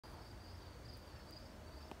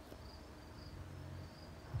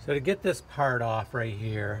So to get this part off right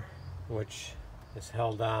here, which is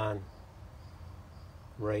held on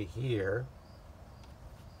right here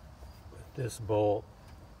with this bolt,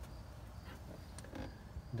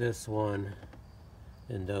 this one,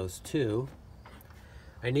 and those two,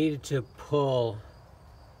 I needed to pull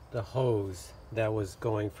the hose that was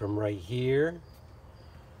going from right here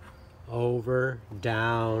over,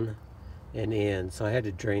 down, and in. So I had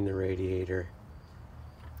to drain the radiator.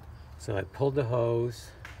 So I pulled the hose,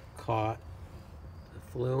 caught the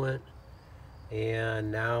fluent,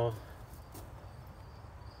 and now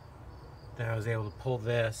that I was able to pull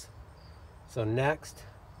this. So next,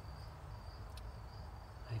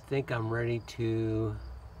 I think I'm ready to,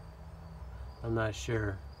 I'm not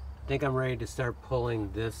sure, I think I'm ready to start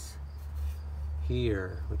pulling this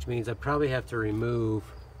here, which means I probably have to remove,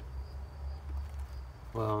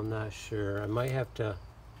 well, I'm not sure, I might have to,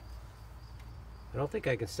 I don't think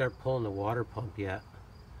I can start pulling the water pump yet,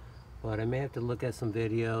 but I may have to look at some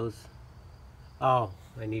videos. Oh,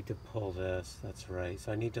 I need to pull this, that's right.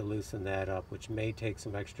 So I need to loosen that up, which may take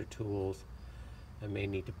some extra tools I may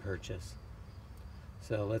need to purchase.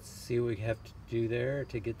 So let's see what we have to do there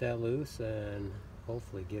to get that loose and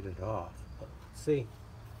hopefully get it off. Let's see.